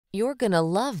You're gonna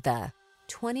love the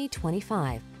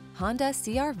 2025 Honda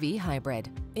CR-V Hybrid.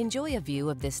 Enjoy a view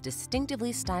of this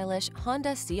distinctively stylish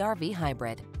Honda CR-V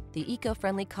Hybrid, the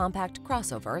eco-friendly compact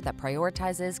crossover that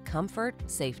prioritizes comfort,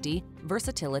 safety,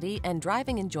 versatility, and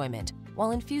driving enjoyment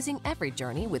while infusing every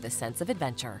journey with a sense of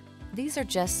adventure. These are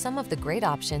just some of the great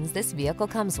options this vehicle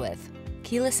comes with: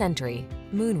 keyless entry,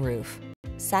 moonroof,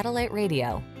 satellite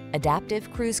radio,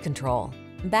 adaptive cruise control,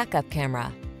 backup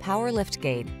camera, power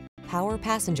liftgate, power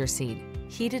passenger seat,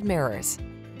 heated mirrors,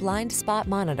 blind spot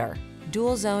monitor,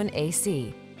 dual zone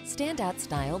AC. Standout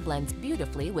style blends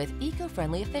beautifully with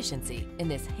eco-friendly efficiency in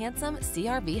this handsome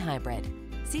CR-V Hybrid.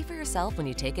 See for yourself when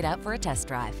you take it out for a test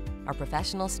drive. Our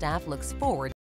professional staff looks forward